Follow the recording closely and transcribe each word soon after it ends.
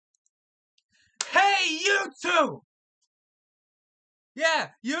YouTube! Yeah,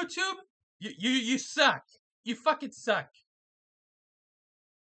 YouTube, you suck. You fucking suck.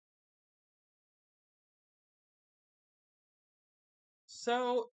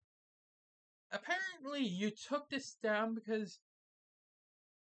 So, apparently you took this down because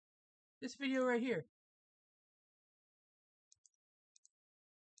this video right here.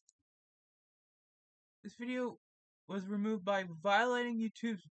 This video was removed by violating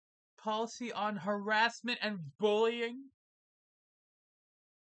YouTube's policy on harassment and bullying.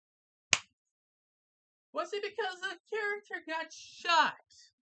 Was it because the character got shot?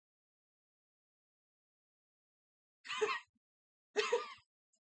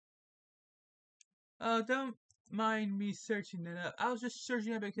 Don't mind me searching it up. I was just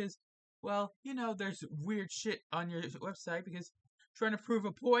searching it because, well, you know, there's weird shit on your website because trying to prove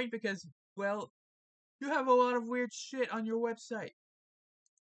a point because, well, you have a lot of weird shit on your website.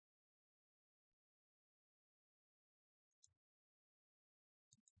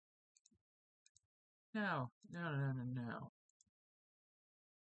 No.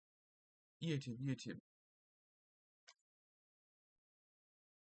 YouTube.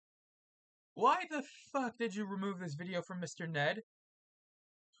 Why the fuck did you remove this video from Mr. Ned?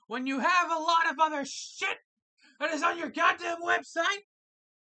 When you have a lot of other shit that is on your goddamn website?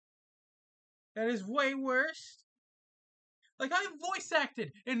 That is way worse. Like, I voice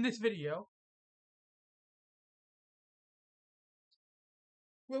acted in this video.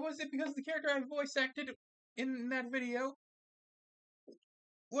 Well, was it because the character I voice acted in that video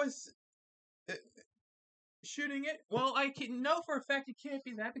was shooting it? Well, I can know for a fact it can't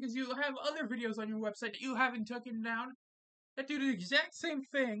be that because you have other videos on your website that you haven't taken down that do the exact same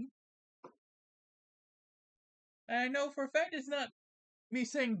thing. And I know for a fact it's not me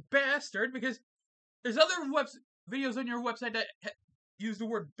saying bastard because there's other videos on your website that use the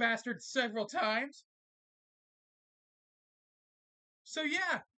word bastard several times. So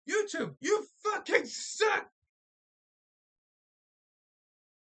yeah, YouTube, you fucking suck!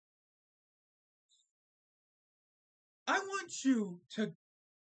 I want you to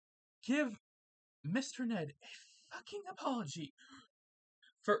give Mr. Ned a fucking apology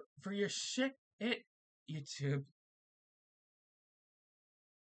for your shit at YouTube.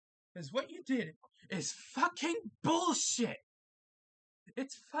 Because what you did is fucking bullshit.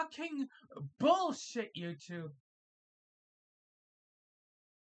 It's fucking bullshit, YouTube.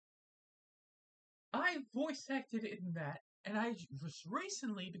 I voice acted in that, and I just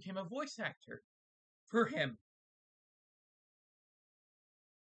recently became a voice actor for him.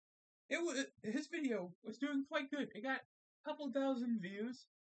 His video was doing quite good. It got a couple thousand views.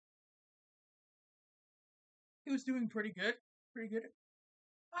 He was doing pretty good.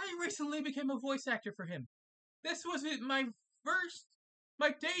 I recently became a voice actor for him. This was my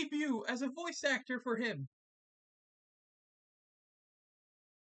debut as a voice actor for him.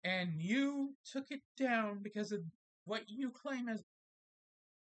 And you took it down because of what you claim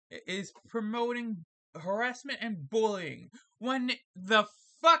is promoting harassment and bullying, when the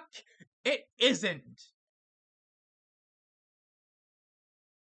fuck it isn't.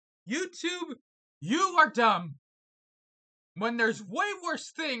 YouTube, you are dumb. When there's way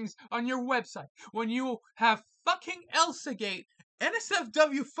worse things on your website, when you have fucking ElsaGate,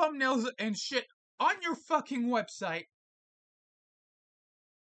 NSFW thumbnails and shit on your fucking website,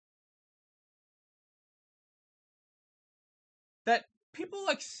 that people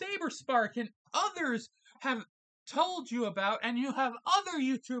like Saberspark and others have told you about, and you have other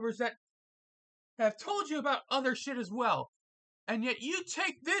YouTubers that have told you about other shit as well, and yet you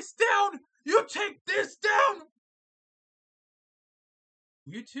take this down! You take this down!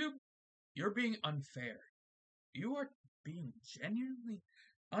 YouTube, you're being unfair. You are being genuinely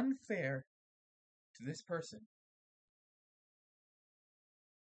unfair to this person.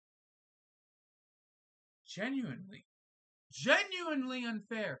 Genuinely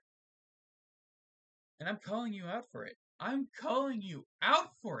unfair. And I'm calling you out for it. I'm calling you out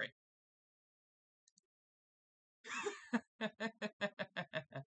for it.